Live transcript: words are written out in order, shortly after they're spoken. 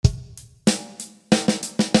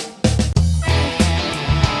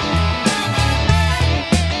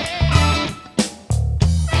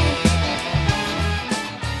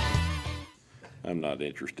that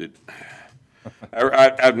interested.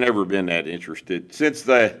 I've never been that interested since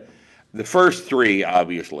the first three,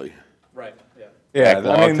 obviously. Right. Yeah. Yeah, Back a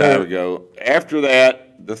long time ago. After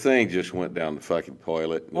that, the thing just went down the fucking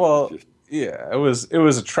toilet. And Well, yeah, it was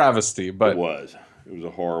a travesty, it but was. It was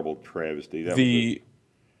a horrible travesty. That was the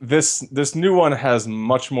this new one has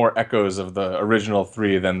much more echoes of the original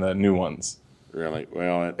three than the new ones. really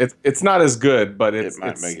well. It's not as good, but It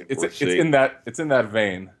might make it worth it's seeing. in that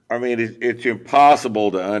vein. I mean, it's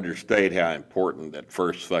impossible to understate how important that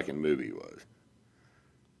first fucking movie was.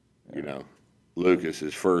 You know,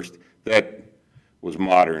 Lucas's first. That was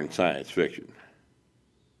modern science fiction.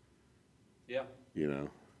 Yeah. You know.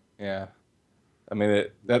 Yeah, I mean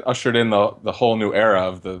that ushered in the whole new era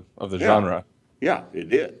of the genre. Yeah, it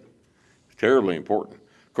did. It's terribly important.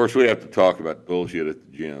 Of course, we have to talk about bullshit at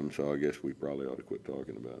the gym, so I guess we probably ought to quit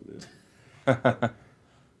talking about this.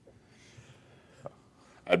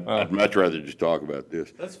 I'd much rather just talk about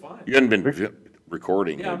this. That's fine. You haven't been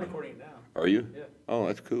recording. Yeah, I'm have you? recording it now. Are you? Yeah. Oh,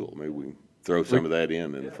 that's cool. Maybe we can throw some of that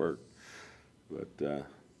in the first. But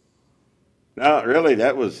no, really,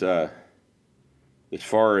 that was as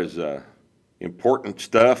far as important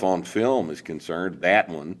stuff on film is concerned. That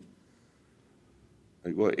one.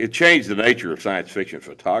 Well, it changed the nature of science fiction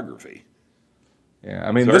photography. Yeah,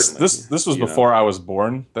 I mean Certainly, this was you before I was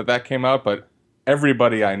born that came out, but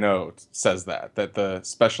everybody I know says that the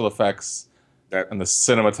special effects and the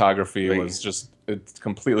cinematography was just it's a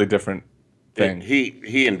completely different thing.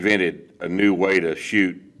 He invented a new way to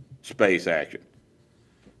shoot space action,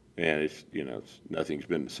 and nothing's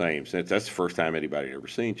been the same since. That's the first time anybody had ever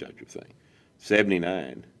seen such a thing.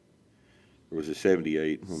 79, or was it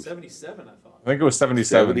 78? 77, I thought. I think it was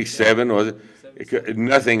 77. 77 was it? 77.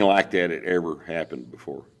 Nothing like that had ever happened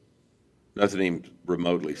before. Nothing even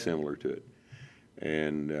remotely similar to it,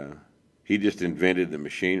 and he just invented the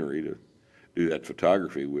machinery to do that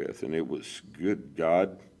photography with, and it was good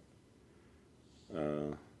God.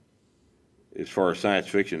 As far as science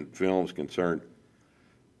fiction films concerned,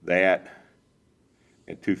 that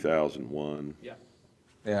in 2001. Yeah.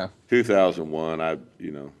 Yeah. 2001,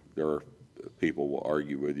 there are people will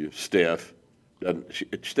argue with you. Steph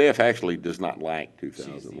actually does not like She's the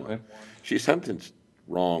 2001. only one. Something's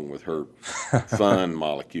wrong with her fun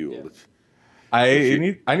molecule. Yeah. I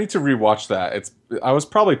need to rewatch that. I was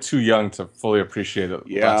probably too young to fully appreciate it.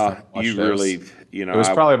 Yeah, last time I watched you it. really, It was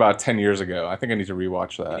probably about 10 years ago. I think I need to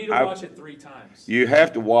rewatch You that. need to watch it 3 times. You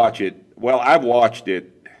have to watch it. Well, I've watched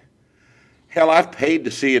it. Hell, I've paid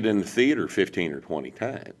to see it in the theater 15 or 20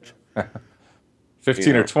 times.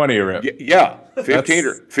 15 or 20, Rip. Yeah,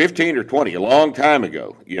 15 or 20, a long time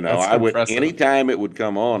ago. That's I would impressive. anytime it would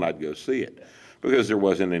come on, I'd go see it because there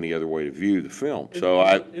wasn't any other way to view the film.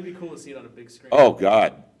 It'd be cool to see it on a big screen. Oh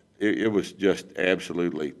God, it was just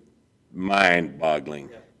absolutely mind-boggling.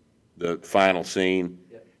 Yeah. The final scene,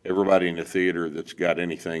 Yeah. everybody in the theater that's got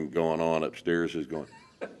anything going on upstairs is going.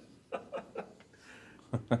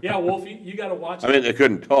 Yeah, Wolf, you got to watch it. I mean, they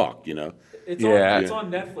couldn't talk. It's Yeah. on, it's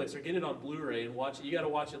on Netflix, or get it on Blu-ray and watch it. You got to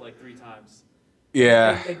watch it like 3 times.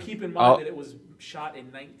 Yeah. And keep in mind that it was shot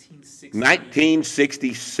in 1960.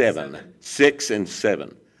 1967, 6 and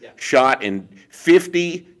 7, Yeah. shot in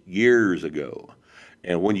 50 years ago.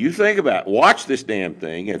 And when you watch this damn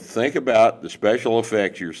thing and think about the special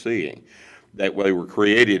effects you're seeing, that they were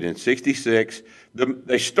created in 66.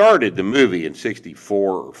 They started the movie in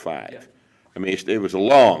 64 or 5. Yeah. I mean, it was a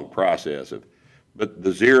long process but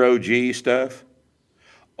the zero-G stuff,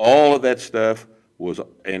 all of that stuff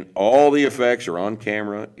and all the effects are on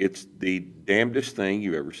camera. It's the damnedest thing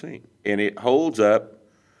you've ever seen. And it holds up.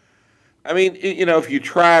 I mean, if you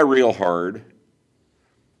try real hard,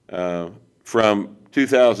 from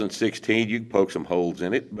 2016, you can poke some holes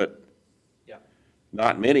in it, but Yeah.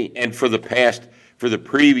 not many. And for the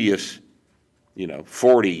previous,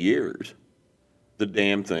 40 years, the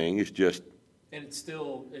damn thing is just, And it's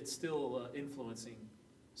still influencing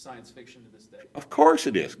science fiction to this day. of course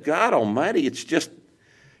it is. God almighty, it's just,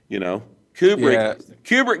 Kubrick. Yeah.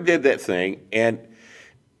 Kubrick did that thing, and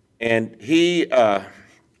he,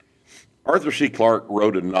 Arthur C. Clarke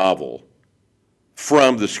wrote a novel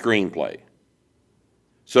from the screenplay.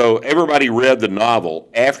 So everybody read the novel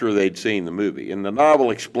after they'd seen the movie, and the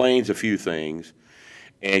novel explains a few things.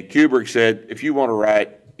 And Kubrick said, if you want to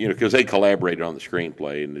write, because they collaborated on the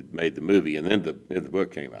screenplay and it made the movie, and then the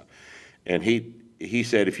book came out. And he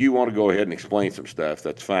said, if you want to go ahead and explain some stuff,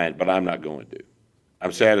 that's fine, but I'm not going to.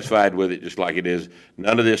 I'm satisfied with it just like it is.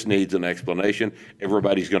 None of this needs an explanation.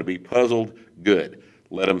 Everybody's going to be puzzled. Good.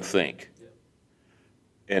 Let them think.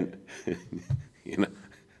 Yeah. And,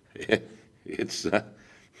 it's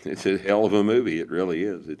a hell of a movie. It really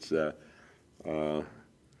is.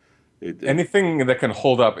 Anything that can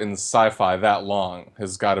hold up in sci-fi that long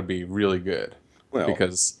has got to be really good. Well,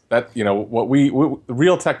 Because that, what the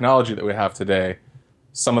real technology that we have today,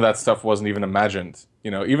 some of that stuff wasn't even imagined.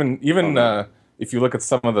 Even if you look at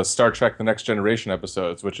some of the Star Trek: The Next Generation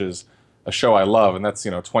episodes, which is a show I love, and that's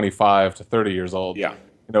 25 to 30 years old. yeah,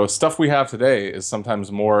 Stuff we have today is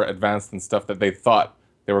sometimes more advanced than stuff that they thought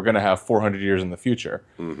they were going to have 400 years in the future.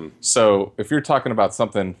 mm-hmm. So if you're talking about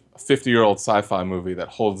something, a 50-year-old sci-fi movie that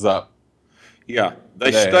holds up, Yeah, they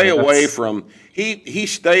today, stay away that's- from he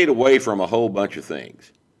stayed away from a whole bunch of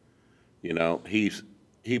things.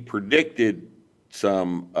 He predicted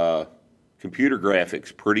some computer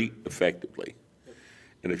graphics pretty effectively,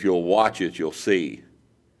 and if you'll watch it, you'll see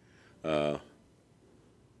some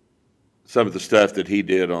of the stuff that he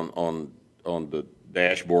did on the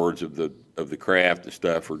dashboards of the craft and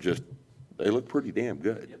stuff are just they look pretty damn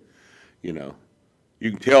good. Yep. You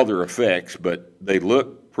can tell they're effects, but they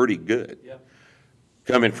look pretty good. Yeah.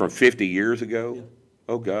 Coming from 50 years ago? Yeah.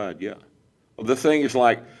 Oh, God, yeah. Well, the thing is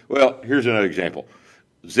like, well, here's another example.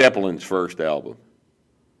 Zeppelin's first album,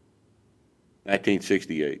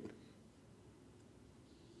 1968.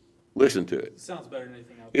 Listen to it. It sounds better than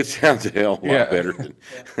anything else. It sounds a hell of a lot Yeah. better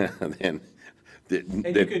than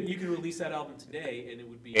And you could release that album today, and it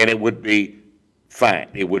would be. and it would be fine.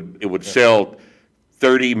 It would sell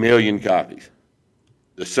 30 million copies.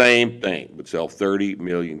 The same thing would sell 30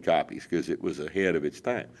 million copies because it was ahead of its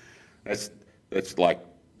time. That's like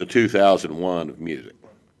the 2001 of music,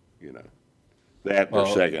 That their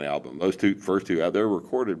Well- second album. Those first two, they were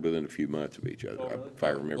recorded within a few months of each other, Oh, really? if I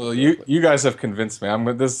remember. well, correctly. you guys have convinced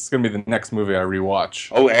me. This is going to be the next movie I rewatch.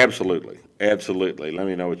 Oh, absolutely, absolutely. Let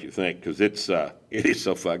me know what you think because it is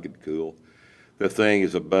so fucking cool. The thing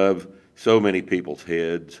is above so many people's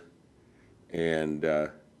heads, and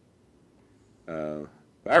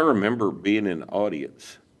I remember being in the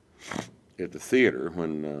audience at the theater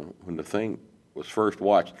when the thing was first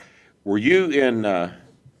watched. Were you in?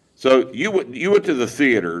 So you went to the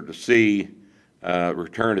theater to see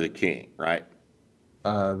Return of the King, right?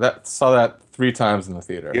 Saw that 3 times in the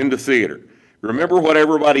theater. In the theater. Remember what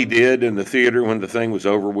everybody did in the theater when the thing was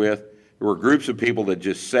over with? There were groups of people that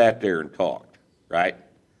just sat there and talked, right?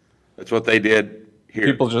 That's what they did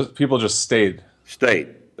here. People just stayed.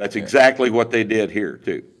 Stayed. That's exactly what they did here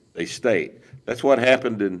too. They stayed. That's what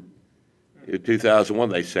happened in 2001.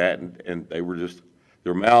 They sat and they were just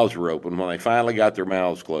their mouths were open. When they finally got their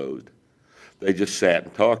mouths closed, they just sat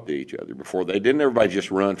and talked to each other. Before they didn't everybody just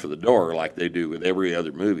run for the door like they do with every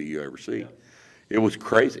other movie you ever see. It was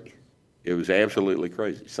crazy. It was absolutely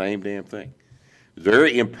crazy. Same damn thing. It was a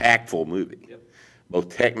very impactful movie, Yep.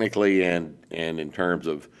 both technically and in terms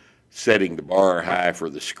of setting the bar high for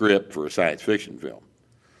the script for a science fiction film.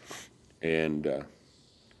 And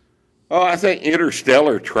I think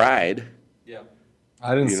Interstellar tried. Yeah.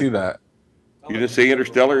 I didn't You see that. You didn't see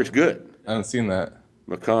Interstellar? It's good. I haven't seen that.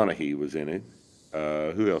 McConaughey was in it.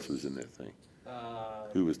 Who else was in that thing?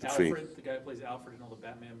 Who was the Alfred, fiend? the guy who plays Alfred in all the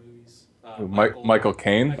Batman movies. Michael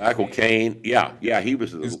Caine? Michael Caine. Yeah, he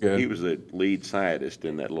was He's good. he was the lead scientist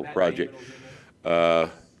in that little Matt project. Damon was in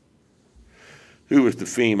it. Who was the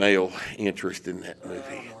female interest in that I movie?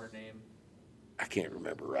 don't know her name. I can't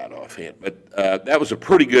remember right offhand, but that was a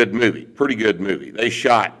pretty good movie. Pretty good movie. They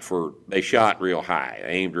shot real high,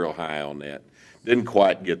 aimed real high on that. Didn't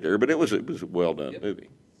quite get there, but it was a well done Yep. movie.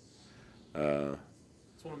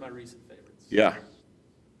 It's one of my recent favorites. Yeah.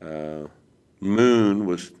 Moon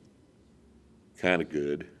was kind of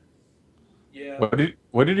good. Yeah.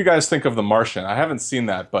 What did you guys think of The Martian? I haven't seen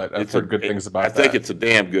that, but I've heard good things about I think that. it's a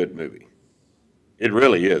damn good movie. It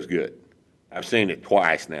really is good. I've seen it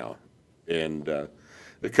twice now, and a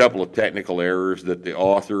couple of technical errors that the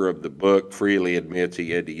author of the book freely admits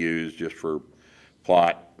he had to use just for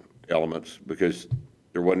plot elements because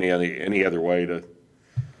there wasn't any other way to,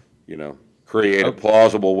 create a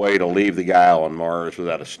plausible way to leave the guy on Mars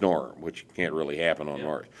without a storm, which can't really happen on Yeah.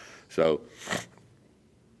 Mars. So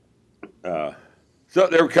there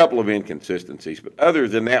were a couple of inconsistencies, but other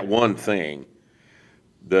than that one thing,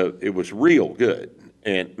 it was real good.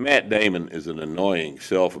 And Matt Damon is an annoying,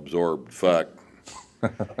 self-absorbed fuck,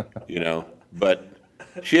 but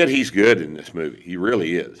shit, he's good in this movie. He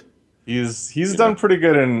really is. He's done pretty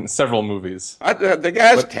good in several movies. The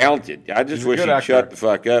guy's talented. I just he's a wish good he'd actor. shut the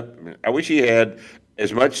fuck up. I wish he had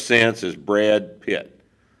as much sense as Brad Pitt.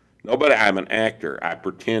 I'm an actor. I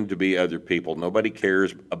pretend to be other people. Nobody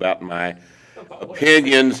cares about my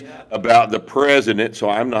opinions about the president, so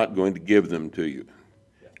I'm not going to give them to you.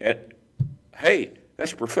 Hey,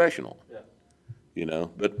 that's professional. Yeah.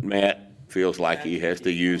 But Matt feels like he has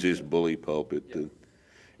to use his bully pulpit to,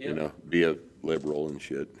 be a liberal and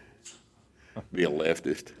shit. Be a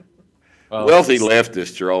leftist. Well, Wealthy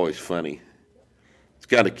leftists are always funny. It's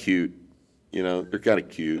kind of cute. You know, they're kind of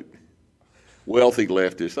cute. Wealthy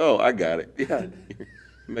leftists, oh, I got it. Yeah, you're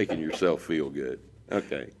making yourself feel good.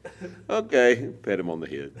 Okay. Okay, pat him on the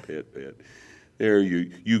head. Pat. There,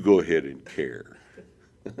 you go ahead and care.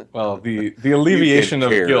 Well, the alleviation of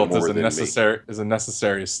care guilt more is than me. is a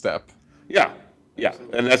necessary step. Yeah,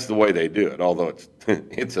 and that's the way they do it. Although it's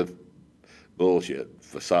it's a bullshit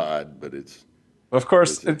facade, but it's Of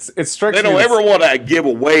course, it strikes they me don't that- ever want to give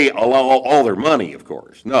away all their money. Of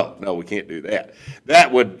course, no, we can't do that.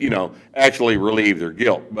 That would actually relieve their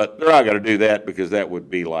guilt, but they're not going to do that because that would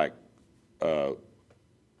be like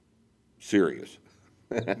serious.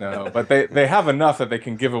 No, but they have enough that they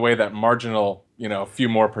can give away that marginal, few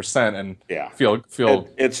more percent and Yeah. feel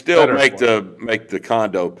And still better make for it. the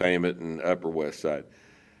condo payment in Upper West Side.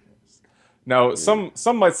 Now, some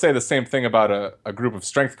might say the same thing about a group of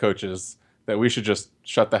strength coaches, that we should just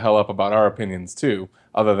shut the hell up about our opinions too,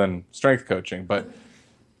 other than strength coaching. But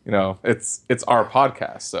it's our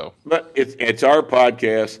podcast, so But it's our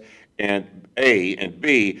podcast, and A and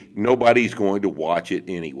B, nobody's going to watch it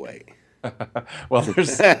anyway. well,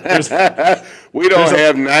 there's We don't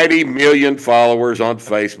have 90 million followers on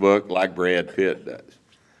Facebook like Brad Pitt does.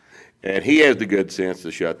 And he has the good sense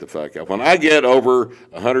to shut the fuck up. When I get over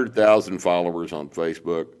 100,000 followers on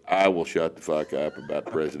Facebook, I will shut the fuck up about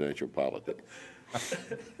presidential politics.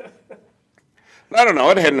 But I don't know.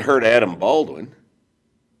 I hadn't heard Adam Baldwin.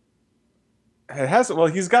 it has. Well,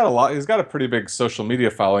 he's got a lot. He's got a pretty big social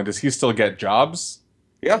media following. Does he still get jobs?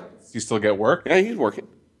 Yeah, Does he still get work? yeah, he's working.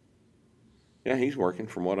 Yeah, he's working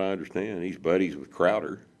from what I understand. He's buddies with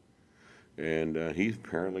Crowder. And he's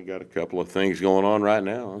apparently got a couple of things going on right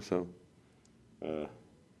now. So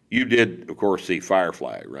you did, of course, see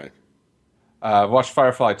Firefly, right? I've watched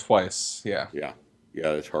Firefly twice. Yeah, Yeah,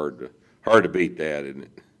 it's hard to beat that, isn't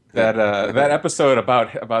it? that episode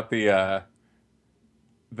about the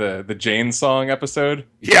Jane song episode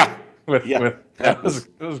Yeah, with Yeah, that was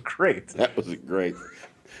great. that was great.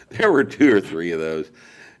 There were 2 or 3 of those.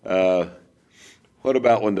 What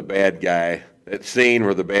about when the bad guy, that scene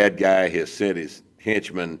where the bad guy has sent his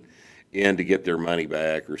henchmen in to get their money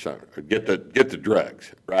back or something, or get the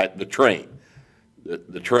drugs, right? The train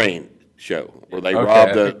show where they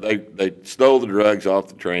robbed they stole the drugs off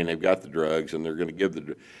the train. They've got the drugs and they're going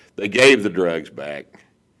to they gave the drugs back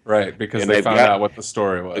Right, because And they they've found got- out what the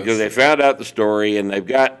story was. because they found out the story and they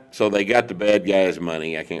got the bad guy's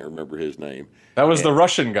money. I can't remember his name. That was the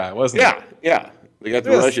Russian guy, wasn't it? Yeah. They got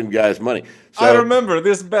the Yes. Russian guy's money. So, I remember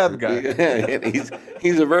this bad guy. and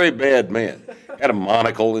he's a very bad man. Had a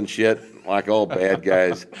monocle and shit, like all bad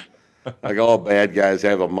guys. Like all bad guys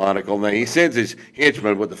have a monocle. Now he sends his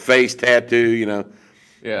henchman with a face tattoo,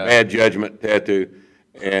 Yeah. bad judgment tattoo,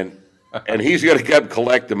 and he's going to come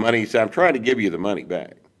collect the money. He said, "I'm trying to give you the money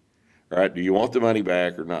back. All right? Do you want the money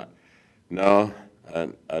back or not?" "No,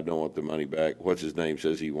 I don't want the money back." What's his name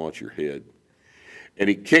says he wants your head, and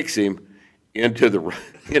he kicks him into the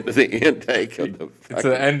intake of the It's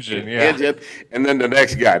an engine, yeah. engine, and then the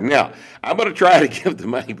next guy. "Now, I'm going to try to give the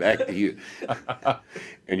money back to you,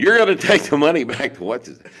 and you're going to take the money back to what's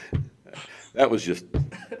his." That was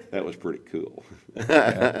pretty cool.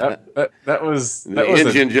 That was The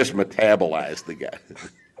engine just metabolized the guy.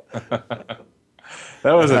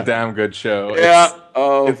 that was a damn good show. Yeah.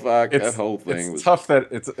 Oh fuck! It's That whole thing it's was. tough that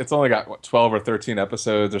it's only got 12 or 13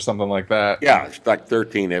 episodes or something like that. Yeah, it's like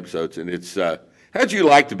 13 episodes, and it's. How'd you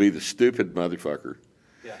like to be the stupid motherfucker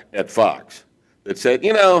Yeah. at Fox that said,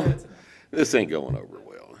 this ain't going over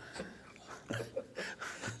well?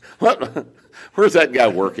 What? Where's that guy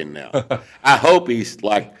working now? I hope he's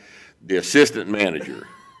like the assistant manager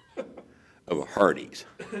of a Hardee's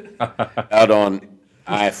out on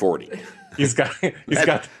I-40. He's got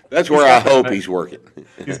That's where I hope he's working.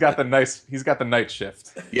 he's got the night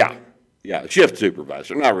shift. Yeah, shift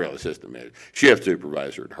supervisor, not real assistant manager, shift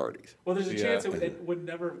supervisor at Hardee's. Well, there's a Yeah. chance it would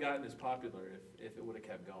never have gotten as popular if it would have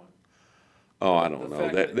kept going. Oh, I don't The know.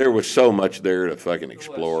 fact That that- there was so much there to fucking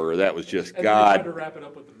explore. That was just And then they tried to God, wrap it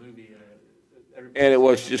up with the movie. and it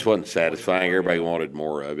wasn't satisfying. Everybody wanted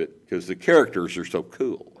more of it because the characters are so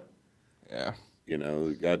cool. Yeah.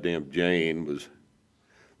 The goddamn Jane was.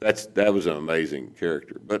 That was an amazing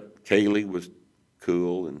character, but Kaylee was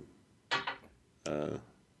cool, and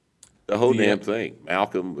the whole damn thing.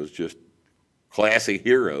 Malcolm was just classy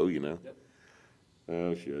hero, Yep.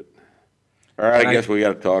 Oh shit! All right, I guess we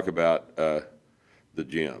got to talk about the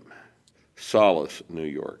gym, Solace, New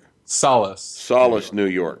York. Solace. New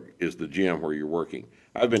York is the gym where you're working.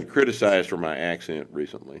 I've been criticized for my accent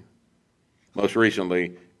recently. Most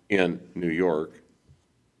recently in New York.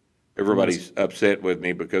 Everybody's upset with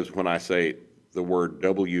me because when I say the word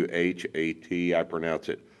WHAT, I pronounce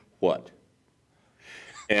it what?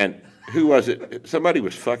 And who was it? Somebody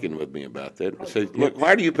was fucking with me about that. I said, look,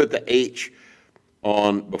 why do you put the H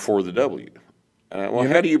on before the W? Well,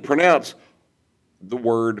 how do you pronounce the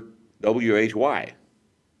word WHY?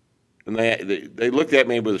 And they looked at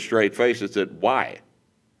me with a straight face and said, why?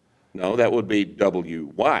 No, that would be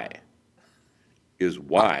WY is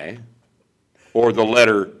Y, or the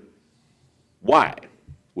letter Y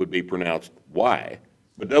would be pronounced Y.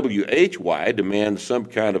 But WHY demands some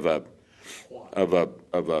kind of a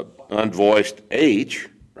unvoiced H,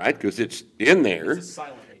 right? Because it's in there. It's a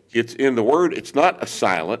silent H. It's in the word. It's not a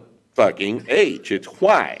silent fucking H. It's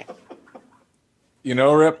why. You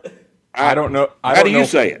know, Rip, I don't know. How do you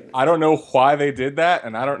say it? I don't know why they did that,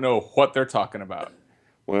 and I don't know what they're talking about.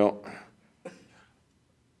 Well,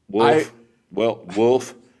 Wolf.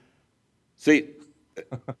 Wolf. See,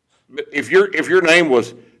 if your name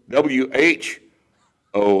was WHOLF,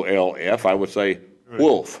 I would say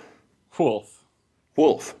Wolf.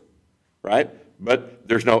 Wolf, right? But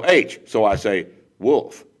there's no H, so I say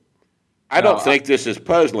Wolf. I don't think this is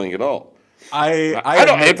puzzling at all. I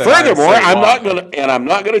don't. admit And that I furthermore, say I'm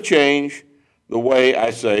not gonna change the way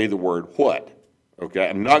I say the word what. Okay,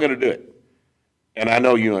 I'm not gonna do it, and I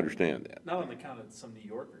know you understand that. Not on the account of some New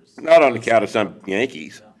Yorkers. Not on account of some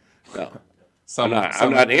Yankees. No, some,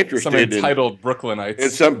 I'm not interested some entitled Brooklynites. in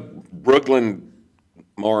some Brooklyn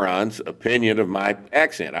moron's opinion of my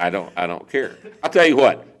accent. I don't care. I'll tell you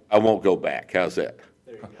what. I won't go back. How's that?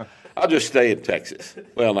 There you go. I'll just stay in Texas.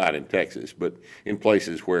 Well, not in Texas, but in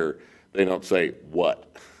places where they don't say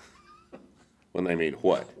what when they mean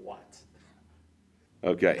what. What?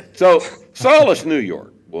 Okay. So, Solace, New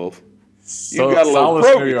York, Wolf. You've got a little Solace,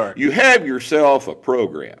 program. New York. You have yourself a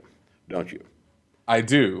program, don't you? I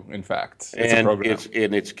do, in fact. It's a And program.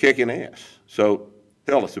 it's kicking ass. So,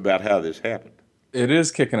 tell us about how this happened. It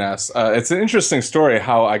is kicking ass. It's an interesting story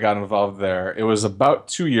how I got involved there. It was about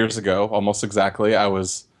 2 years ago, almost exactly. I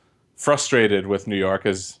was frustrated with New York,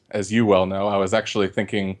 as you well know. I was actually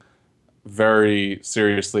thinking very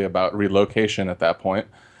seriously about relocation at that point.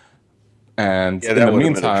 And Yeah, in that the would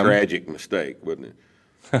have been a meantime, tragic mistake, wouldn't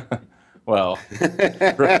it? well,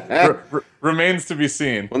 remains to be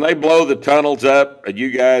seen. When they blow the tunnels up and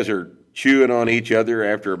you guys are chewing on each other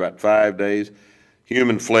after about 5 days,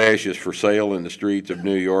 human flesh is for sale in the streets of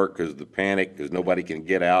New York because of the panic, because nobody can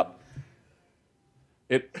get out.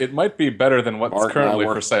 It might be better than what's Mark, currently I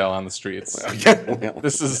work- for sale on the streets. Well,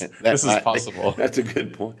 This is that might be- possible. That's a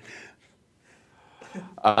good point.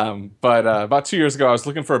 But about 2 years ago, I was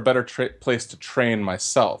looking for a better place to train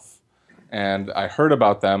myself. And I heard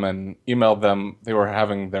about them and emailed them. They were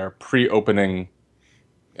having their pre-opening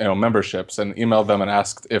memberships, and emailed them and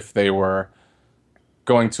asked if they were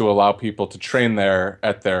going to allow people to train there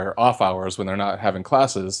at their off hours when they're not having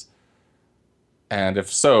classes. And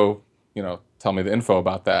if so, tell me the info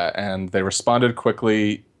about that. And they responded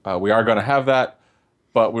quickly, we are going to have that,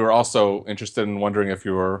 but we were also interested in wondering if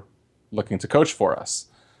you were looking to coach for us.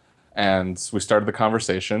 And we started the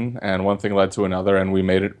conversation, and one thing led to another, and we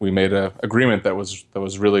made an agreement that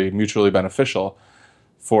was really mutually beneficial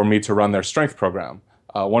for me to run their strength program.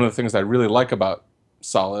 One of the things I really like about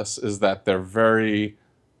Solace is that they're very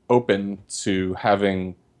open to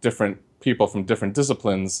having different people from different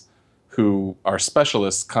disciplines who are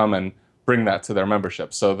specialists come and bring that to their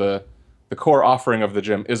membership. So the core offering of the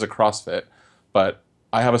gym is a CrossFit, but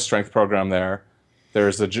I have a strength program there.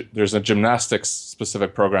 There's a gymnastics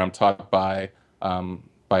specific program taught by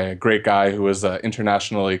a great guy who is an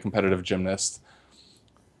internationally competitive gymnast.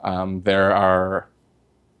 There are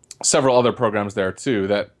several other programs there too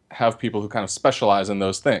that have people who kind of specialize in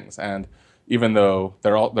those things. And even though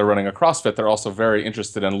they're running a CrossFit, they're also very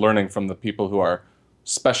interested in learning from the people who are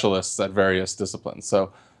specialists at various disciplines.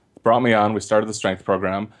 So it brought me on. We started the strength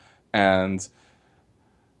program, and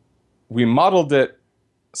we modeled it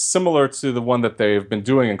similar to the one that they've been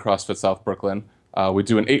doing in CrossFit South Brooklyn. We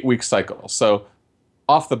do an 8-week cycle. So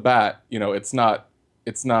off the bat, it's not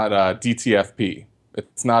DTFP.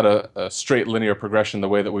 It's not a straight linear progression the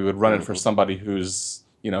way that we would run it for somebody who's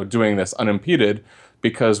doing this unimpeded,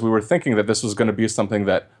 because we were thinking that this was going to be something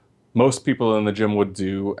that most people in the gym would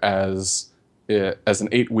do as an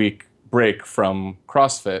 8-week break from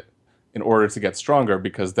CrossFit in order to get stronger,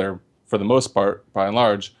 because they're, for the most part, by and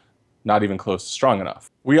large, not even close to strong enough.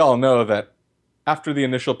 We all know that after the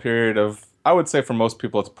initial period of, I would say for most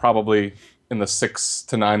people, it's probably in the 6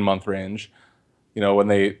 to 9 month range, when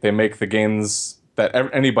they make the gains that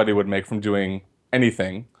anybody would make from doing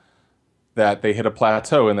anything, that they hit a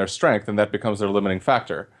plateau in their strength, and that becomes their limiting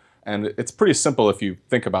factor. And it's pretty simple if you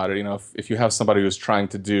think about it. If you have somebody who's trying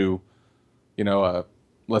to do,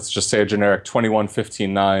 let's just say a generic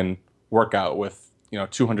 21-15-9 workout with,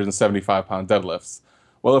 275-pound deadlifts.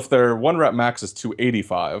 Well, if their one rep max is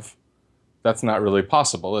 285, that's not really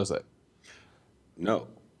possible, is it? No,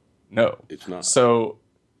 No. it's not. So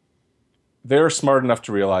they're smart enough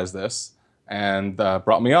to realize this and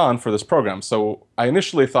brought me on for this program. So I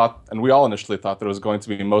initially thought, and we all initially thought, that it was going to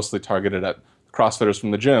be mostly targeted at CrossFitters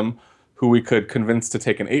from the gym who we could convince to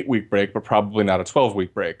take an 8-week break, but probably not a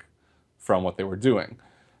 12-week break from what they were doing.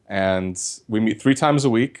 And we meet 3 times a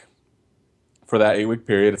week for that 8-week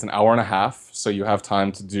period. It's an hour and a half, so you have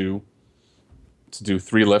time to do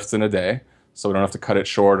 3 lifts in a day. So we don't have to cut it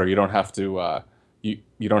short, or you don't have to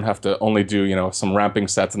you don't have to only do some ramping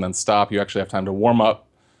sets and then stop. You actually have time to warm up,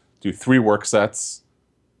 do 3 work sets,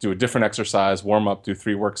 do a different exercise, warm up, do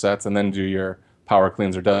 3 work sets, and then do your power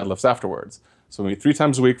cleans or deadlifts afterwards. So we meet 3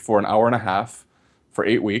 times a week for an hour and a half for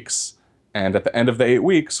 8 weeks, and at the end of the 8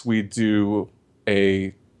 weeks, we do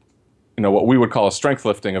a what we would call a strength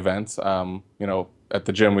lifting event. At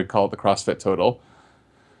the gym we call it the CrossFit Total,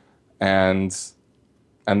 and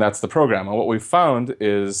that's the program. And what we've found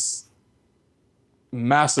is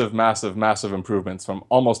massive, massive, massive improvements from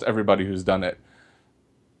almost everybody who's done it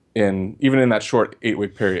even in that short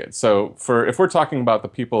 8-week period. So if we're talking about the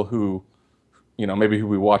people who, maybe who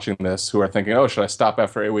be watching this, who are thinking, oh, should I stop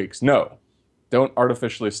after 8 weeks? No, don't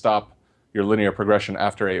artificially stop your linear progression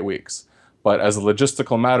after 8 weeks. But as a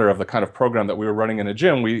logistical matter of the kind of program that we were running in a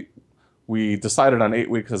gym, we decided on 8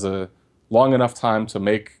 weeks as a long enough time to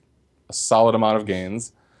make a solid amount of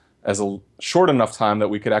gains, as a short enough time that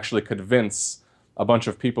we could actually convince a bunch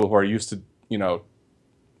of people who are used to,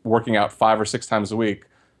 working out 5 or 6 times a week.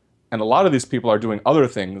 And a lot of these people are doing other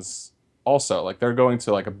things also. Like they're going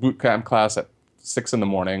to like a boot camp class at 6 in the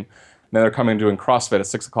morning, and then they're coming doing CrossFit at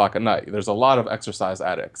 6 o'clock at night. There's a lot of exercise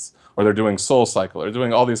addicts, or they're doing SoulCycle, or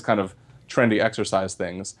doing all these kind of trendy exercise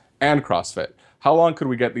things and CrossFit. How long could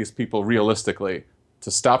we get these people realistically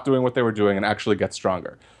to stop doing what they were doing and actually get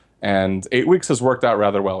stronger? And 8 weeks has worked out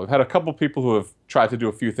rather well. We've had a couple people who have tried to do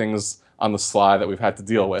a few things on the sly that we've had to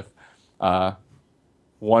deal with.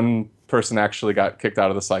 One person actually got kicked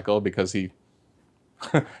out of the cycle because he's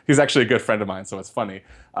actually a good friend of mine, so it's funny.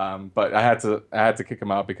 But I had to kick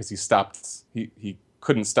him out because he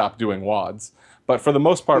couldn't stop doing WODs. But for the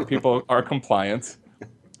most part, people are compliant.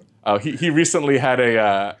 He recently had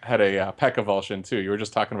a pec avulsion too. You were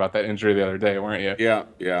just talking about that injury the other day, weren't you?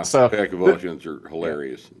 Yeah. So pec avulsions are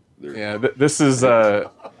hilarious. This is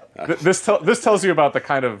this tells you about the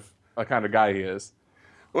kind of guy he is.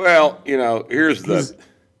 Well, here's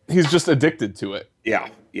He's just addicted to it.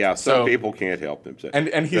 Yeah. Some people can't help themselves.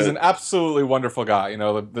 And he's an absolutely wonderful guy.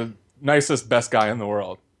 The nicest, best guy in the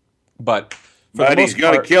world. But he's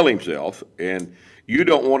going to kill himself, and you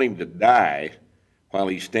don't want him to die while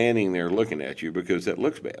he's standing there looking at you, because that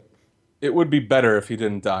looks bad. It would be better if he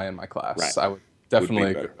didn't die in my class. Right. I would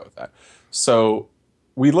definitely agree with that. So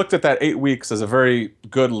we looked at that 8 weeks as a very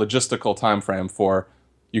good logistical time frame for,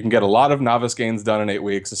 you can get a lot of novice gains done in 8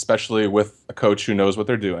 weeks, especially with a coach who knows what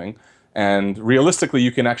they're doing. And realistically,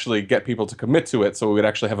 you can actually get people to commit to it, so we would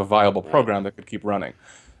actually have a viable program that could keep running.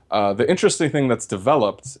 The interesting thing that's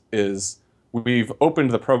developed is we've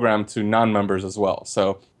opened the program to non-members as well.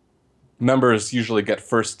 So members usually get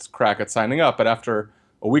first crack at signing up, but after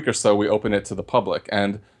a week or so, we open it to the public.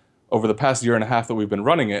 And over the past year and a half that we've been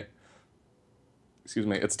running it,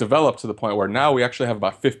 it's developed to the point where now we actually have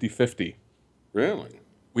about 50-50. Really?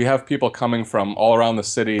 We have people coming from all around the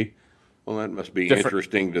city. Well, that must be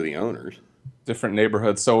interesting to the owners. Different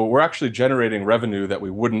neighborhoods. So we're actually generating revenue that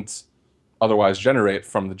we wouldn't otherwise generate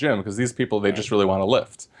from the gym, because these people, they just really want to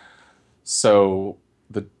lift. So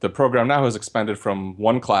the program now has expanded from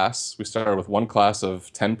one class. We started with one class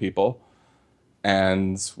of 10 people,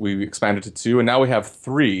 and we expanded to 2, and now we have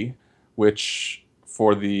 3, which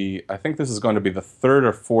I think this is going to be the 3rd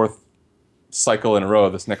or 4th cycle in a row,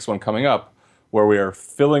 this next one coming up, where we are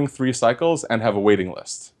filling 3 cycles and have a waiting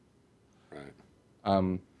list.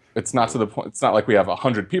 Right. It's not to the point. It's not like we have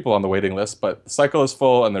 100 people on the waiting list, but the cycle is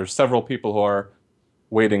full, and there's several people who are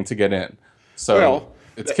waiting to get in. So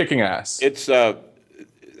it's kicking ass. This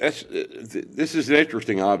is an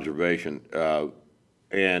interesting observation,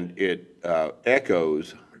 and it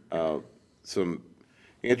echoes some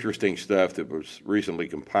interesting stuff that was recently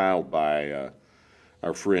compiled by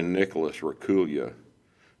our friend Nicholas Rakulia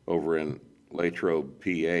over in Latrobe,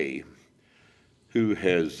 PA, who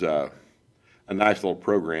has a nice little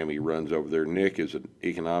program he runs over there. Nick is an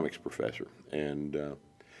economics professor, and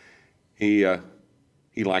he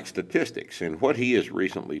likes statistics. And what he has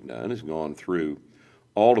recently done is gone through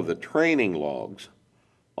all of the training logs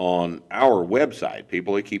on our website.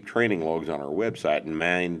 People that keep training logs on our website and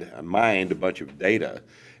mined a bunch of data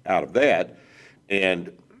out of that,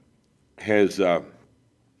 and has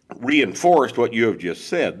reinforced what you have just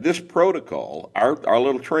said. This protocol, our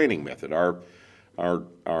little training method, our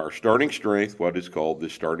starting strength, what is called the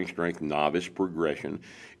starting strength novice progression,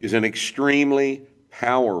 is an extremely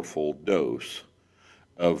powerful dose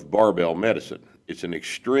of barbell medicine. It's an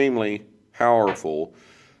extremely powerful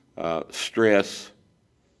stress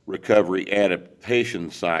recovery adaptation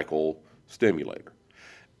cycle stimulator.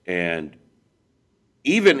 And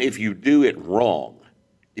even if you do it wrong,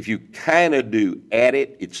 if you kind of do at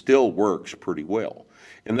it, it still works pretty well.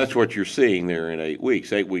 And that's what you're seeing there in 8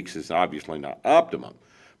 weeks. 8 weeks is obviously not optimum,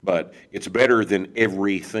 but it's better than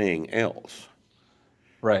everything else.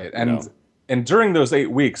 Right. And during those 8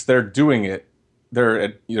 weeks, they're doing it.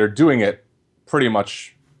 They're doing it pretty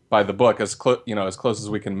much by the book, as close as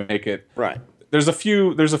we can make it. Right. There's a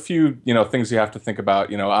few things you have to think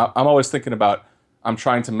about. I'm always thinking about, I'm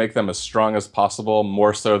trying to make them as strong as possible,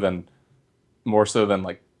 more so than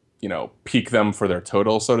like, peak them for their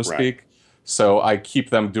total, so to speak. Right. So I keep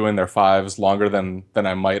them doing their fives longer than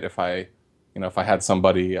I might if I had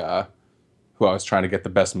somebody who I was trying to get the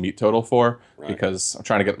best meet total for, Right. because I'm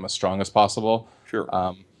trying to get them as strong as possible.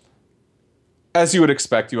 Sure. As you would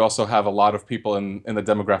expect, you also have a lot of people in the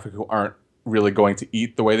demographic who aren't really going to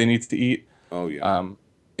eat the way they need to eat. Oh, yeah.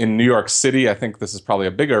 In New York City, I think this is probably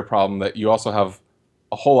a bigger problem, that you also have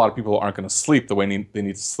a whole lot of people who aren't going to sleep the way they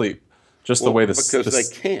need to sleep. Just the way because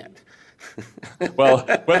they can't. Well,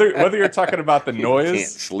 whether you're talking about the You can't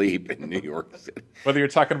noise, sleep in New York City. whether you're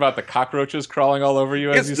talking about the cockroaches crawling all over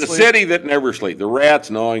you It's as you the sleep, city that never sleeps. The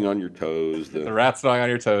rats gnawing on your toes. the rats gnawing on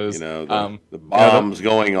your toes, The bombs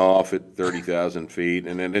going off at 30,000 feet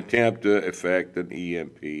in an attempt to effect an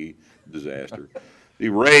EMP disaster. The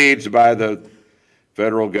raids by the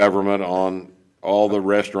federal government on all the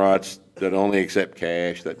restaurants that only accept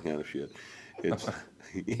cash, that kind of shit. It's,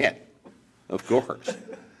 yeah, of course.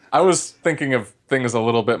 I was thinking of things a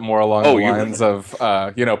little bit more along the lines of,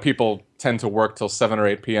 people tend to work till 7 or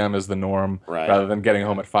 8 p.m. is the norm, Right. rather than getting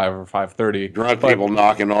home at 5 or 5:30. Drunk people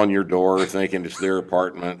knocking on your door thinking it's their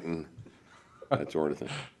apartment and that sort of thing.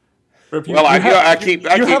 You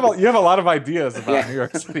have a lot of ideas about New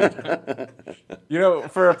York City.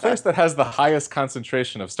 For a place that has the highest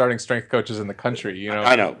concentration of starting strength coaches in the country,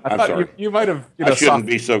 I know. I'm thought sorry. You might have, I shouldn't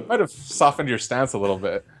be so. might have softened your stance a little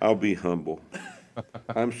bit. I'll be humble.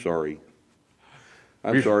 I'm sorry.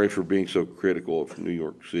 I'm sorry for being so critical of New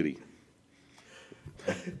York City.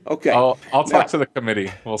 Okay. I'll Now- talk to the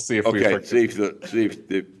committee. We'll see if we. Okay. See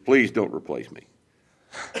if please don't replace me.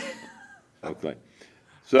 Okay.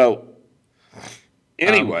 So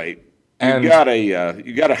anyway, and- you got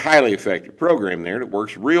a highly effective program there that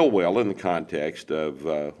works real well in the context of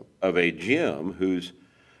a gym whose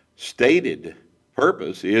stated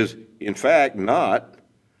purpose is in fact not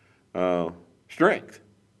strength.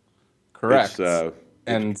 Correct.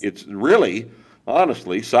 It's really,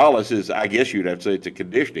 honestly, Solace is, I guess you'd have to say, it's a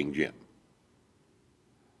conditioning gym.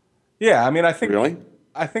 Yeah, I mean, I think Really?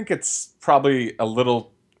 I think it's probably a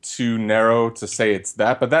little too narrow to say it's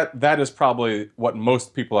that, but that is probably what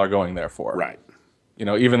most people are going there for. Right.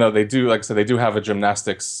 Even though they do, like I said, they do have a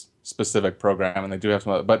gymnastics specific program, and they do have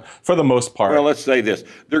some other, but for the most part, Well, let's say this.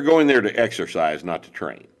 They're going there to exercise, not to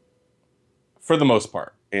train. for the most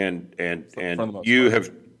part. And the most you part.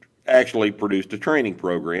 have actually produced a training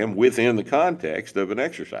program within the context of an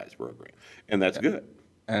exercise program. And that's good.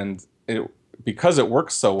 And because it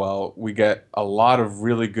works so well, we get a lot of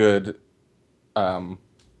really good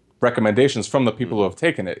recommendations from the people who have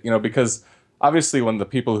taken it. Because obviously when the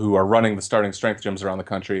people who are running the starting strength gyms around the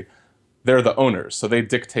country, they're the owners, so they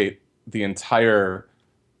dictate the entire,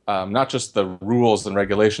 not just the rules and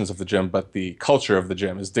regulations of the gym, but the culture of the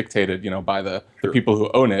gym is dictated, by the people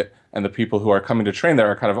who own it, and the people who are coming to train there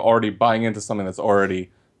are kind of already buying into something that's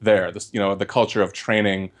already there. This, the culture of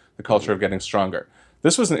training, the culture of getting stronger.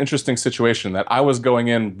 This was an interesting situation that I was going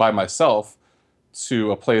in by myself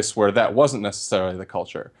to a place where that wasn't necessarily the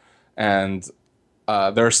culture. And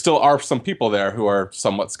there still are some people there who are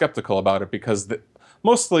somewhat skeptical about it, because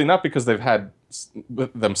mostly not because they've had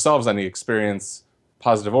themselves any experience,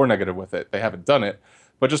 positive or negative, with it. They haven't done it,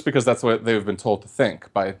 but just because that's what they've been told to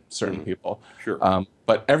think by certain people. Sure.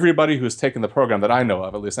 But everybody who's taken the program that I know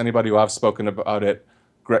of, at least anybody who I've spoken about it,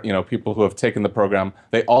 people who have taken the program,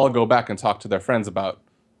 they all go back and talk to their friends about,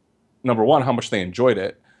 number one, how much they enjoyed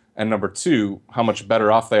it, and number two, how much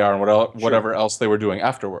better off they are and whatever else they were doing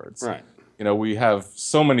afterwards. Right. We have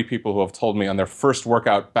so many people who have told me on their first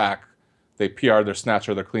workout back, they PR'd their snatch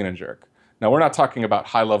or their clean and jerk. Now we're not talking about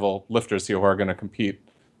high level lifters here who are going to compete.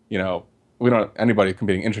 You know, we don't have anybody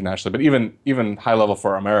competing internationally, but even high level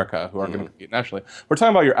for America who are going to compete nationally. We're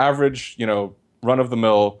talking about your average, you know, run of the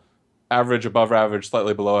mill, average, above average,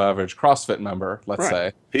 slightly below average CrossFit member, let's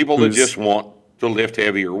say. People that who's- just want to lift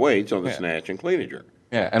heavier weights on the Yeah. snatch and clean and jerk.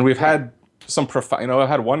 Yeah, and we've had some you know, I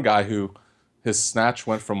had one guy who his snatch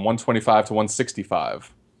went from 125 to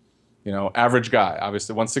 165. You know, average guy.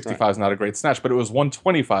 Obviously, 165 is not a great snatch, but it was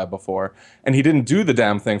 125 before, and he didn't do the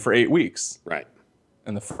damn thing for 8 weeks. Right.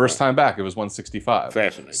 And the first time back, it was 165.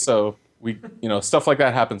 Fascinating. So you know, stuff like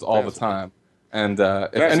that happens all the time. And if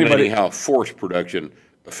Fascinating anybody, how force production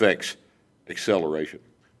affects acceleration.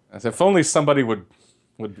 if only somebody would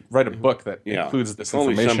write a book that Yeah. includes this if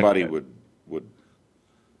only information. somebody in it. would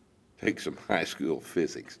take some high school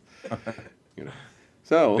physics. You know.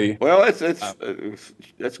 So, The- well,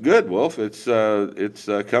 that's good, Wolf. It's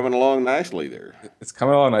coming along nicely there. It's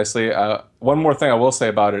coming along nicely. One more thing I will say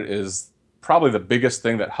about it is probably the biggest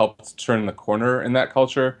thing that helped turn the corner in that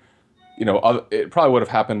culture. You know, it probably would have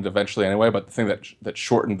happened eventually anyway, but the thing that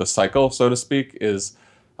shortened the cycle, so to speak, is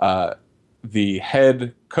the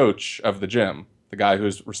head coach of the gym, the guy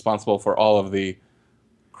who's responsible for all of the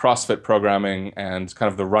CrossFit programming and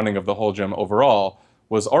kind of the running of the whole gym overall,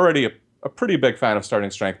 was already a pretty big fan of starting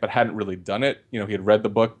strength, but hadn't really done it. You know, he had read the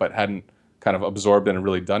book, but hadn't kind of absorbed it and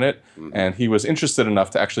really done it. And he was interested enough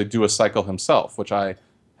to actually do a cycle himself, which I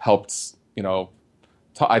helped, you know,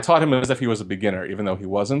 I taught him as if he was a beginner, even though he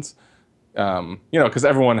wasn't. You know, because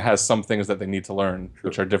everyone has some things that they need to learn,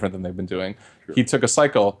 which are different than they've been doing. He took a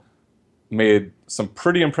cycle, made some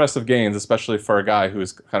pretty impressive gains, especially for a guy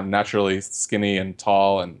who's kind of naturally skinny and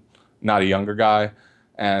tall and not a younger guy.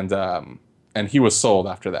 And he was sold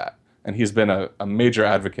after that. And he's been a major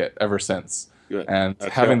advocate ever since. Good. And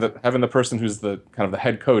That's having helpful. the person who's the kind of the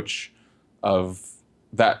head coach of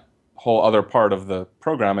that whole other part of the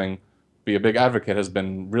programming be a big advocate has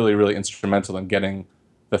been really, really instrumental in getting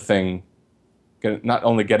the thing, not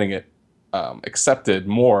only getting it accepted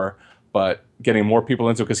more, but getting more people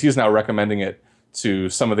into it, because he's now recommending it to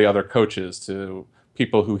some of the other coaches, to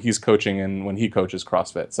people who he's coaching and when he coaches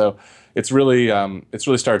CrossFit. So it's really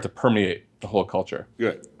started to permeate the whole culture.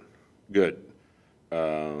 Good.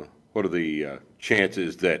 What are the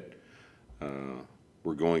chances that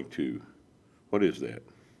we're going to? What is that?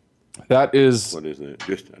 That is What is that?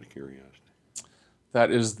 Just out of curiosity.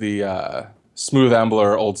 the Smooth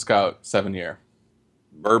Ambler Old Scout 7-year.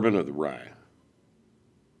 Bourbon or the rye?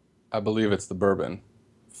 I believe it's the bourbon.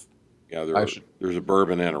 Yeah, I there's a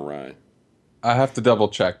bourbon and a rye. I have to double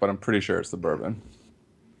check, but I'm pretty sure it's the bourbon.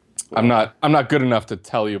 I'm not good enough to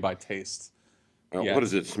tell you by taste. Yeah. What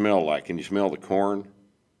does it smell like? Can you smell the corn?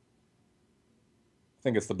 I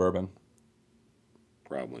think it's the bourbon.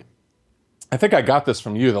 Probably. I think I got this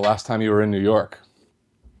from you the last time you were in New York.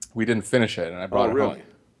 We didn't finish it, and I brought Oh, it really? home.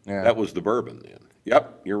 Yeah. That was the bourbon then.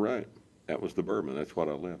 Yep, you're right. That was the bourbon. That's what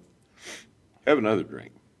I left. Have another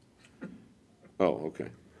drink. Oh, okay.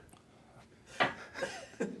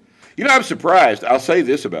 You know, I'm surprised. I'll say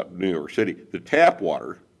this about New York City. The tap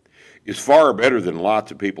water is far better than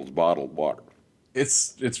lots of people's bottled water.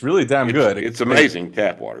 It's really damn good. It's amazing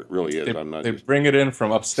tap water. It really is. I'm not They just bring it in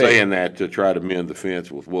from upstate. saying that to try to mend the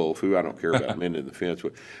fence with Wolf, who I don't care about mending the fence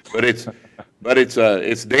with. But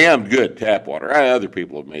it's damn good tap water. Other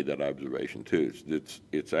people have made that observation too.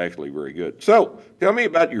 It's actually very good. So tell me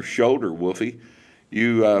about your shoulder, Wolfie.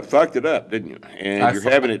 You fucked it up, didn't you? And you're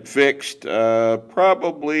having it fixed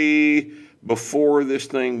probably before this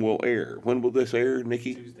thing will air. When will this air,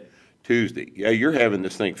 Nikki? Tuesday. Yeah, you're having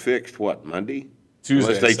this thing fixed. What, Monday?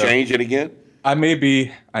 Tuesday. Unless they so change it again. I may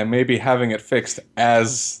be having it fixed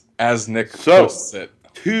as Nick So posts it.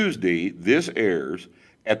 Tuesday, this airs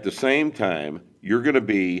at the same time. You're going to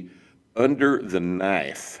be under the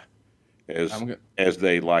knife, as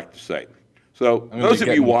they like to say. So gonna those be of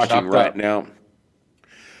you getting watching chopped right up.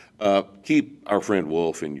 now, keep our friend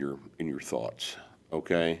Wolf in your thoughts,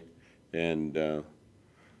 okay, and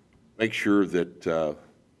make sure that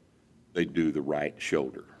they do the right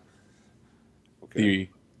shoulder. Okay.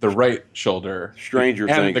 The right shoulder. Stranger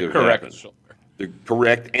and things the have correct happened. shoulder. The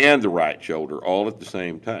correct and the right shoulder all at the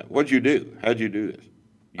same time. What'd you do? How'd you do this?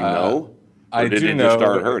 You know? Or I did do it know. just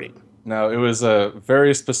start hurting? No, it was a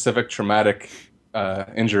very specific traumatic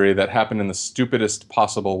injury that happened in the stupidest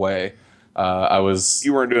possible way. I was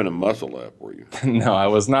You weren't doing a muscle up, were you? no, I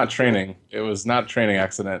was not training. It was not training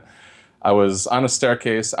accident. I was on a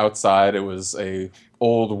staircase outside. It was a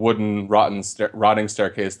old wooden rotting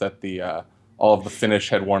staircase that the all of the finish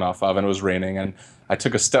had worn off of, and it was raining. And I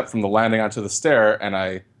took a step from the landing onto the stair,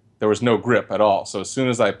 and there was no grip at all. So as soon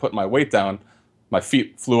as I put my weight down, my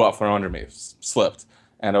feet flew out from under me, slipped,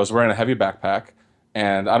 and I was wearing a heavy backpack.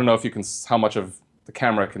 And I don't know if you can, how much of the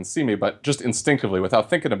camera can see me, but just instinctively, without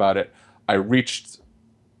thinking about it, I reached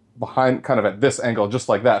behind, kind of at this angle, just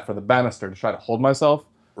like that, for the banister to try to hold myself,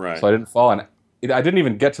 Right. so I didn't fall. And I didn't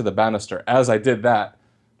even get to the banister. As I did that,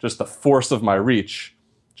 just the force of my reach,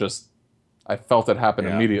 I felt it happen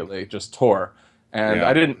Yeah. immediately, just tore. And Yeah.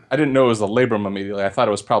 I didn't know it was a labrum immediately. I thought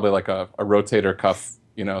it was probably like a rotator cuff,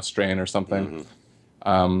 strain or something.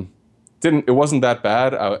 It wasn't that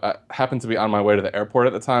bad. I happened to be on my way to the airport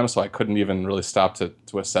at the time, so I couldn't even really stop to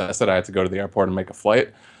assess it. I had to go to the airport and make a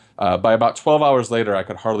flight. By about 12 hours later, I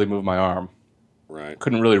could hardly move my arm. Right.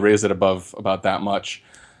 Couldn't really raise it above about that much.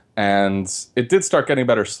 And it did start getting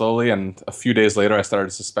better slowly, and a few days later I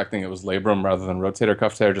started suspecting it was labrum rather than rotator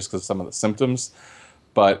cuff tear, just because of some of the symptoms.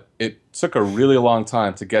 But it took a really long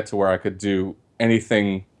time to get to where I could do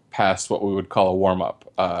anything past what we would call a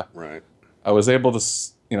warm-up. Right. I was able to,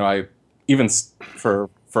 for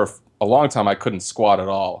a long time I couldn't squat at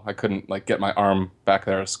all. I couldn't get my arm back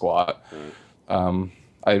there to squat. Right.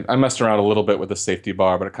 I messed around a little bit with the safety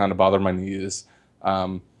bar, but it kind of bothered my knees.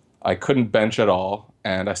 I couldn't bench at all,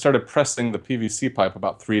 and I started pressing the PVC pipe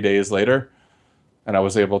about 3 days later, and I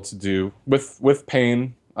was able to do, with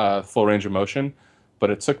pain, full range of motion, but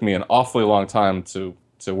it took me an awfully long time to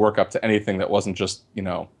work up to anything that wasn't just,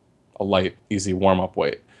 a light, easy warm-up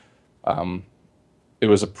weight. It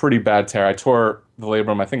was a pretty bad tear. I tore the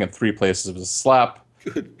labrum, I think, in 3 places. It was a slap.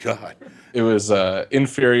 Good God. It was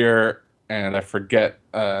inferior, and I forget,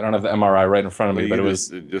 I don't have the MRI right in front of me, but it was...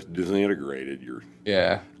 just disintegrated your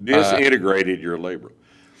labrum.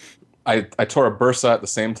 I tore a bursa at the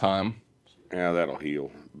same time. Yeah, that'll heal.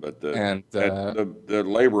 But the And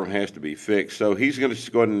labrum has to be fixed. So he's going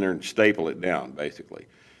to go in there and staple it down, basically.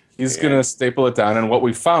 he's going to staple it down. And what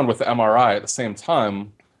we found with the MRI at the same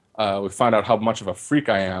time, we found out how much of a freak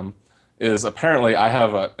I am, is apparently I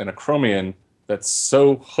have an acromion that's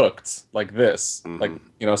so hooked like this. Like,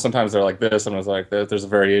 sometimes they're like this, sometimes they're like this. There's a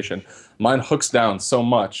variation. Mine hooks down so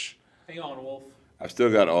much. Hang on, Wolf. I've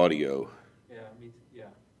still got audio. Yeah, yeah.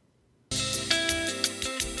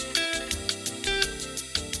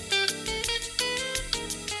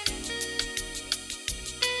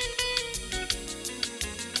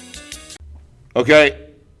 Okay.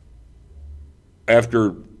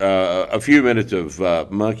 After a few minutes of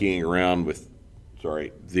monkeying around with,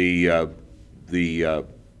 the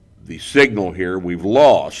signal here, we've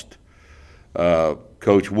lost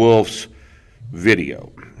Coach Wolf's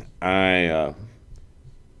video. I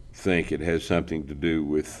think it has something to do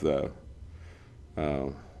with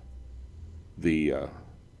the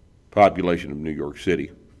population of New York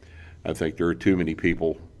City. I think there are too many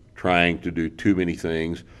people trying to do too many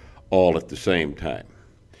things all at the same time.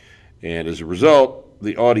 And as a result,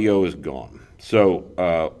 the audio is gone.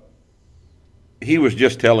 So he was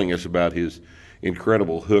just telling us about his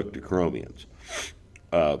incredible hooked acromions.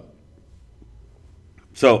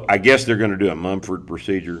 So I guess they're going to do a Mumford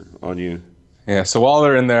procedure on you. Yeah, so while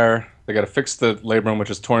they're in there, they got to fix the labrum, which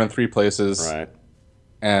is torn in 3 places. Right.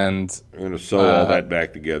 And They're going to sew all that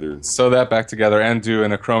back together. sew that back together and do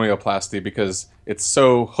an acromioplasty because it's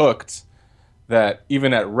so hooked that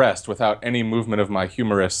even at rest, without any movement of my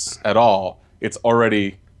humerus at all, it's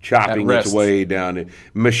already Chopping at its rest. way down,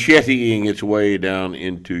 macheteing its way down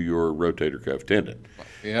into your rotator cuff tendon.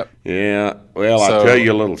 Yep. Yeah, well, I'll So- tell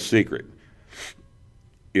you a little secret.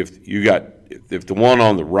 If the one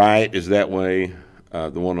on the right is that way,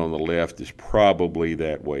 the one on the left is probably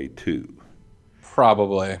that way too.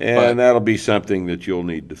 Probably. And that'll be something that you'll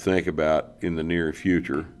need to think about in the near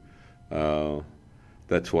future.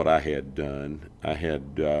 That's what I had done. I had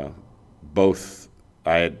both.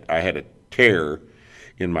 I had a tear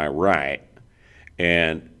in my right,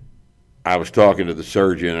 and I was talking to the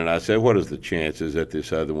surgeon, and I said, "What is the chances that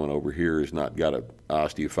this other one over here has not got an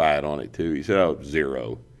osteophyte on it too?" He said, "Oh,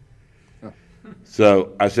 0."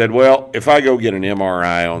 So I said, "Well, if I go get an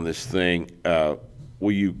MRI on this thing,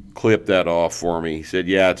 will you clip that off for me?" He said,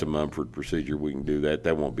 "Yeah, it's a Mumford procedure. We can do that.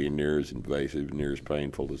 That won't be near as invasive, near as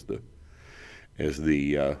painful as the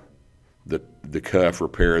cuff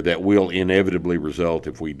repair that will inevitably result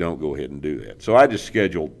if we don't go ahead and do that." So I just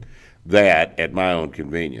scheduled that at my own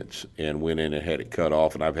convenience and went in and had it cut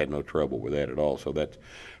off, and I've had no trouble with that at all. So that's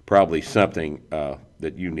probably something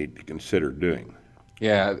that you need to consider doing.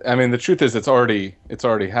 Yeah, I mean, the truth is it's already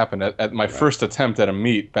happened. At my first attempt at a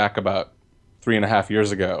meet back about 3.5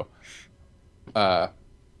 years ago, the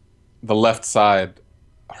left side,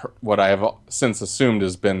 what I have since assumed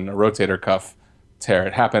has been a rotator cuff tear.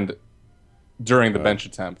 It happened during the bench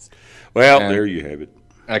attempt. Well, And there you have it.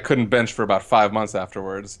 I couldn't bench for about 5 months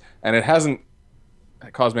afterwards, and it hasn't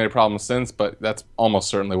caused me any problems since, but that's almost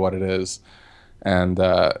certainly what it is. And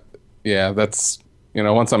yeah, that's,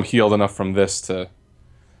 once I'm healed enough from this to,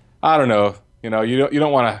 I don't know, you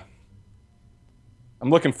don't want to. I'm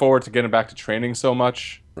looking forward to getting back to training so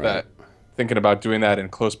much that thinking about doing that in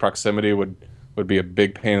close proximity would be a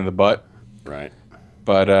big pain in the butt. Right.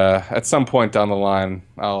 But at some point down the line,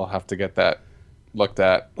 I'll have to get that looked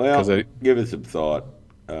at. Well, give it some thought.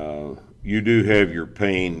 You do have your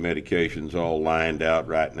pain medications all lined out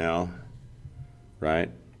right now,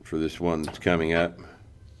 right, for this one that's coming up?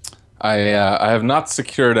 I have not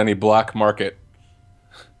secured any black market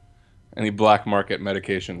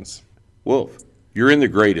medications. Wolf, you're in the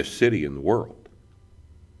greatest city in the world.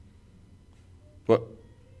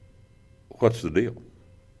 What's the deal?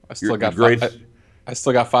 I still You're got the greatest. I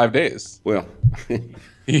still got 5 days. Well,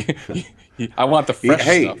 I want the fresh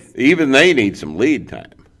hey, stuff. even they need some lead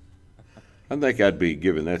time. I think I'd be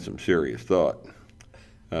giving that some serious thought.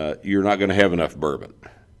 You're not going to have enough bourbon.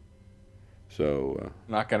 So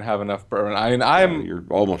Not gonna have enough bourbon. I mean, you're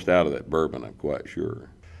almost out of that bourbon, I'm quite sure.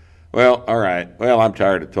 Well, all right. Well, I'm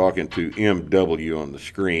tired of talking to MW on the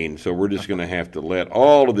screen, so we're just going to have to let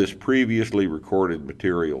all of this previously recorded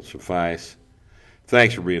material suffice.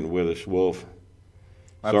 Thanks for being with us, Wolf.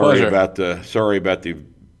 My pleasure. Sorry about the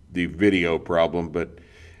video problem, but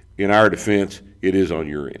in our defense, it is on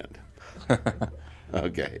your end.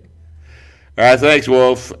 Okay. All right. Thanks,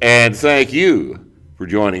 Wolf, and thank you for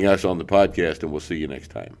joining us on the podcast, and we'll see you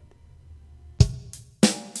next time.